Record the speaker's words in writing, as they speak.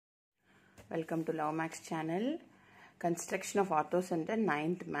Welcome to Love Max channel. Construction of Orthocentre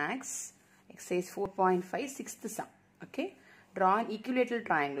 9th Max. Exercise 4.5 6th sum. Okay. Draw an equilateral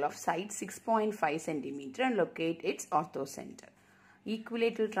triangle of side 6.5 cm and locate its orthocenter.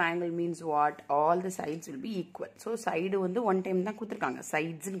 Equilateral triangle means what? All the sides will be equal. So side வந்து one time தான் கொடுத்திருக்காங்க.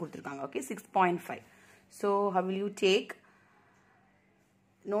 Sides ன்னு கொடுத்திருக்காங்க. Okay, 6.5. So how will you take?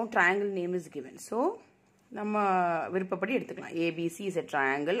 No triangle name is given. So நம்ம விருப்பப்படி எடுத்துக்கலாம். ABC is a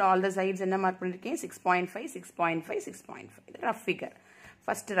triangle. All the sides என்ன mark பண்ணிருக்கேன்? 6.5, 6.5, 6.5. இது rough figure.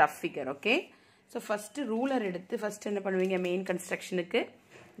 First rough figure, okay? So first ruler எடுத்து first என்ன பண்ணுவீங்க? Main constructionக்கு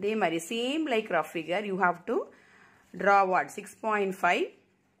இதே மாதிரி same like rough figure you have to draw what? 6.5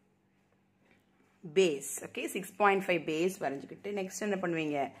 base, okay? 6.5 base வரைஞ்சிக்கிட்டு next என்ன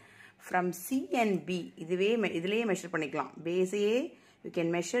பண்ணுவீங்க? From C and B இதுலயே measure பண்ணிக்கலாம். Base A you can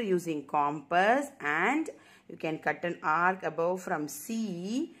measure using compass and you can cut an arc above from C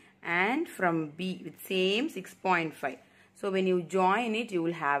and from B with same 6.5. So when you join it, you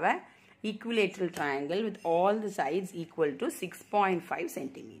will have a equilateral triangle with all the sides equal to 6.5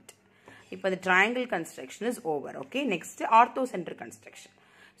 centimeter. Now the triangle construction is over. Okay, next orthocenter construction.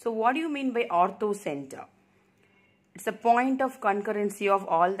 So what do you mean by orthocenter? It's a point of concurrency of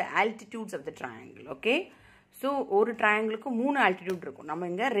all the altitudes of the triangle. Okay. So, ஒரு triangleக்கு 3 altitude இருக்கும். நம்ம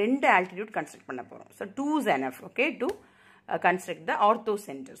இங்க 2 altitude construct பண்ண போறோம். So, 2 is enough, okay, to construct the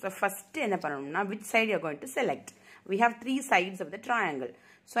orthocenter. So, first என்ன பண்ணணும்னா, which side you are going to select? We have 3 sides of the triangle.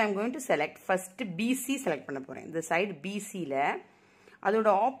 So, I am going to select first BC select பண்ண போறேன். இந்த side BC ல அதோட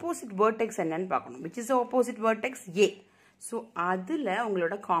opposite vertex என்னன்னு பார்க்கணும். Which is the opposite vertex? A. So, அதுல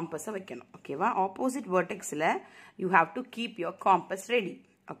உங்களோட compass வைக்கணும். ஓகேவா? Opposite vertex ல you have to keep your compass ready.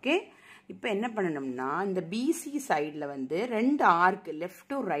 Okay? இப்போ என்ன பண்ணணும்னா இந்த BC சைடுல வந்து ரெண்டு ஆர்க் லெஃப்ட்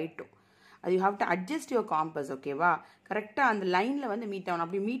டு ரைட் அது you have to adjust your compass ஓகேவா கரெக்ட்டா அந்த லைன்ல வந்து மீட் ஆகணும்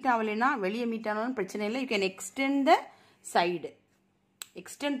அப்படி மீட் ஆவலைனா வெளிய மீட் ஆனாலும் பிரச்சனை இல்லை you can extend the side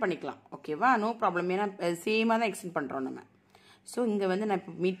extend பண்ணிக்கலாம் ஓகேவா no problem ஏனா சேமா தான் extend பண்றோம் நம்ம சோ இங்க வந்து நான்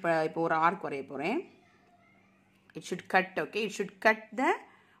இப்போ ஒரு ஆர்க் வரைய போறேன் it should cut okay it should cut the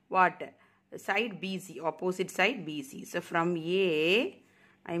what side BC opposite side BC so from A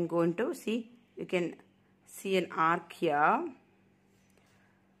I am going to see, you can see an arc here.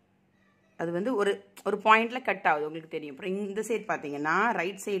 அது வந்து ஒரு பாயிண்ட்ல கட் ஆகுது உங்களுக்கு தெரியும் அப்புறம் இந்த சைடு பாத்தீங்கன்னா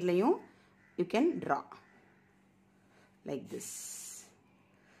right சைடுலயும் you can draw like this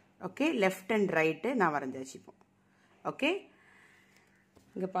okay left and right நான் வரைஞ்சாச்சு இப்போ okay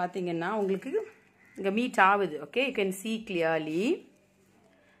இங்க பாத்தீங்கன்னா உங்களுக்கு இங்க மீட் ஆகுது okay you can see clearly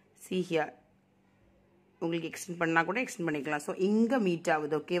see here உங்களுக்கு எக்ஸ்டெண்ட் பண்ணா கூட எக்ஸ்டெண்ட் பண்ணிக்கலாம் சோ இங்க மீட்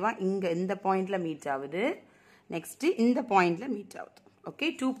ஆகுது ஓகேவா இங்க இந்த பாயிண்ட்ல மீட் ஆகுது நெக்ஸ்ட் இந்த பாயிண்ட்ல மீட் ஆகுது okay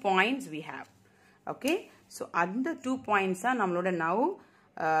 2 points we have okay so அந்த 2 பாயிண்ட்ஸ் ஆ நம்மளோட now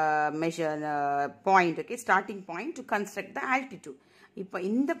measure point okay starting point to construct the altitude இப்போ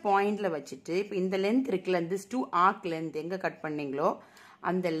இந்த பாயிண்ட்ல வச்சிட்டு இப்போ இந்த லெந்த் இருக்குல this 2 arc length எங்க கட் பண்ணீங்களோ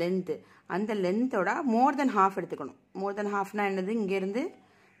அந்த லெந்தோட more than half எடுத்துக்கணும் more than half னா என்னது இங்க இருந்து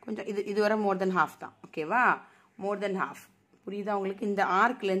கொஞ்சம் இது வர more than half தான் ஓகேவா more than half புரியுதா உங்களுக்கு இந்த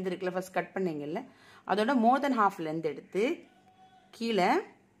ஆர்க் லெந்த் இருக்குல ஃபர்ஸ்ட் கட் பண்ணீங்கல்ல அதோட more than half லெந்த் எடுத்து கீழ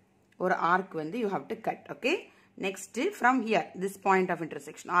ஒரு ஆர்க் வந்து you have to cut okay next from here this point of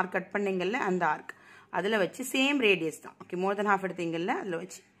intersection arc cut பண்ணீங்கல்ல அந்த ஆர்க் அதுல வச்சு சேம் ரேடியஸ் தான் ஓகே more than half எடுத்தீங்கல்ல அதுல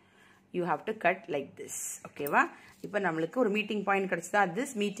வச்சு you have to cut like this ஓகேவா இப்போ நமக்கு ஒரு மீட்டிங் பாயிண்ட் கிடைச்சதா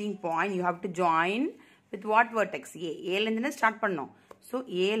this meeting point you have to join with what vertex A ல இருந்து ஸ்டார்ட் பண்ணோம் so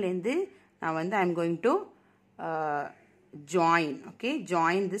A ல இருந்து நான் வந்து I am going to join okay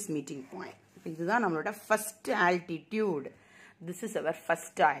join this meeting point இதுதான் நம்மளோட first altitude this is our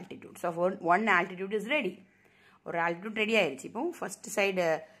first altitude so one altitude is ready ஒரு altitude ரெடி ஆயிருச்சு இப்போ first side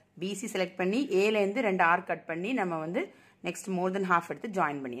BC select பண்ணி A ல இருந்து ரெண்டு ஆர்க் கட் பண்ணி நம்ம வந்து next more than half எடுத்து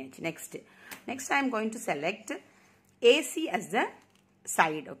join பண்ணியாச்சு next I am going to select AC as the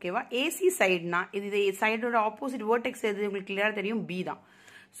side ஓகேவா AC side னா இது சைடோட ஆப்போசிட் வெர்டெக்ஸ் எது உங்களுக்கு கிளியரா தெரியும் B தான்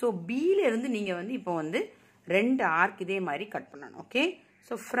சோ B ல இருந்து நீங்க வந்து இப்போ வந்து ரெண்டு ஆர்க் இதே மாதிரி கட் பண்ணனும் okay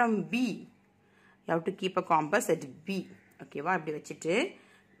so from B you have to keep a compass at B ஓகேவா இப்படி வச்சிட்டு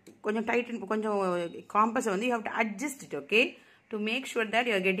கொஞ்சம் டைட்டன் கொஞ்சம் compass வந்து you have to adjust it okay to make sure that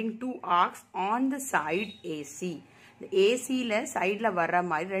you are getting two arcs on the side AC the AC ல சைடுல வர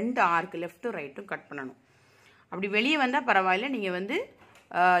மாதிரி ரெண்டு arc left to right cut பண்ணனும் அப்படி வெளிய வந்தா பரவாயில்லை நீங்க வந்து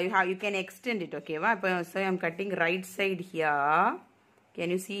you can extend it okay va so I am cutting right side here can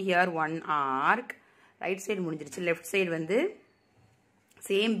you see here one arc right side முடிஞ்சிருச்சு left side வந்து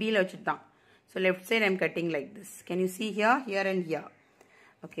same B ல வச்சிட்டான் so left side I am cutting like this can you see here and here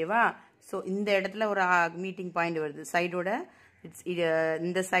okay va so இந்த இடத்துல ஒரு meeting point வருது சைடோட it's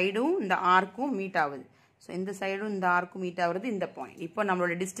இந்த சைடும் இந்த ஆர்க்கும் மீட் ஆகுது. ஸோ இந்த சைடும் இந்த ஆர்க்கும் மீட் ஆகுறது இந்த பாயிண்ட். இப்போ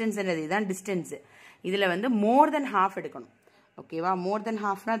நம்மளோட டிஸ்டன்ஸ் என்னது? இதுதான் டிஸ்டன்ஸு. இதில் வந்து மோர் தென் ஹாஃப் எடுக்கணும். ஓகேவா? மோர் தென்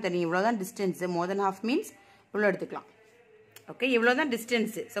ஹாஃப்னா தெரியும், இவ்வளோதான் டிஸ்டன்ஸு. மோர் தென் ஹாஃப் மீன்ஸ் இவ்வளோ எடுத்துக்கலாம். ஓகே, இவ்வளோதான்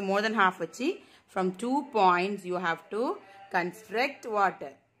டிஸ்டன்ஸு. ஸோ மோர் தென் ஹாஃப் வச்சு from 2 points you have to construct what?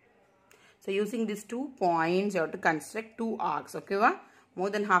 So using these 2 points you have to construct 2 arcs. ஓகேவா?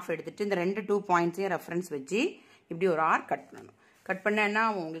 மோர் தென் ஹாஃப் எடுத்துட்டு இந்த ரெண்டு 2 பாயிண்ட்ஸையும் ரெஃபரன்ஸ் வச்சு இப்படி ஒரு ஆர்க் கட் பண்ணணும். கட் பண்ணா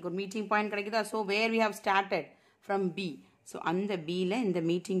உங்களுக்கு ஒரு மீட்டிங் பாயிண்ட் கிடைக்குதா? So where we have started from B. So அந்த பியில் இந்த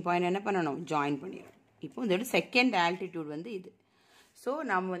மீட்டிங் பாயிண்ட் என்ன பண்ணணும்? ஜாயின் பண்ணிடணும். இப்போ இதோட செகண்ட் ஆல்டிடியூட் வந்து இது. ஸோ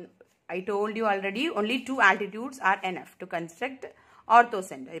நம்ம I told you already only 2 altitudes are enough to construct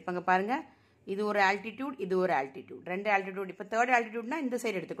orthocenter. இப்போ இங்கே பாருங்க, இது ஒரு ஆல்டிடியூட், இது ஒரு ஆல்டிடியூட், ரெண்டு ஆல்டிடியூட். இப்போ தேர்ட் ஆல்டிடியூட்னா இந்த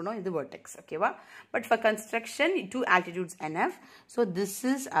சைடு எடுத்துக்கணும், இது வெர்டெக்ஸ். ஓகேவா? But for construction 2 altitudes enough. So this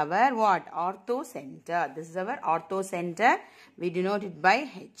is our what? Orthocenter. This is our orthocenter. We denote it by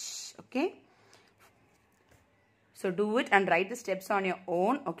H. Okay. So do it and write the steps on your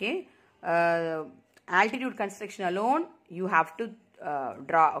own. Okay. Altitude construction alone you have to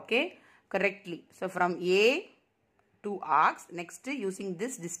draw. Okay, correctly. So from A, 2 arcs. Next, using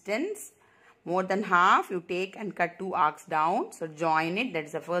this distance more than half, you take and cut 2 arcs down. So join it. That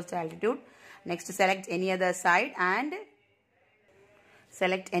is the first altitude. Next, select any other side and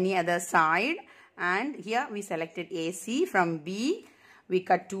select any other side. And here we selected AC. From B, we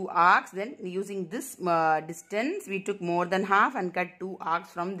cut 2 arcs. Then using this distance, we took more than half and cut 2 arcs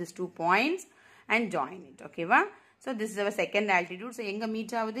from these 2 points and join it. Okay, va? So this is our second altitude. So enga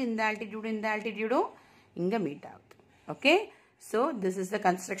meet avudhu inda altitude inga meet avudhu. Okay. So this is the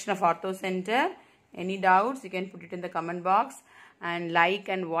construction of orthocenter. Any doubts, you can put it in the comment box and like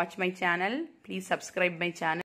and watch my channel. Please subscribe my channel.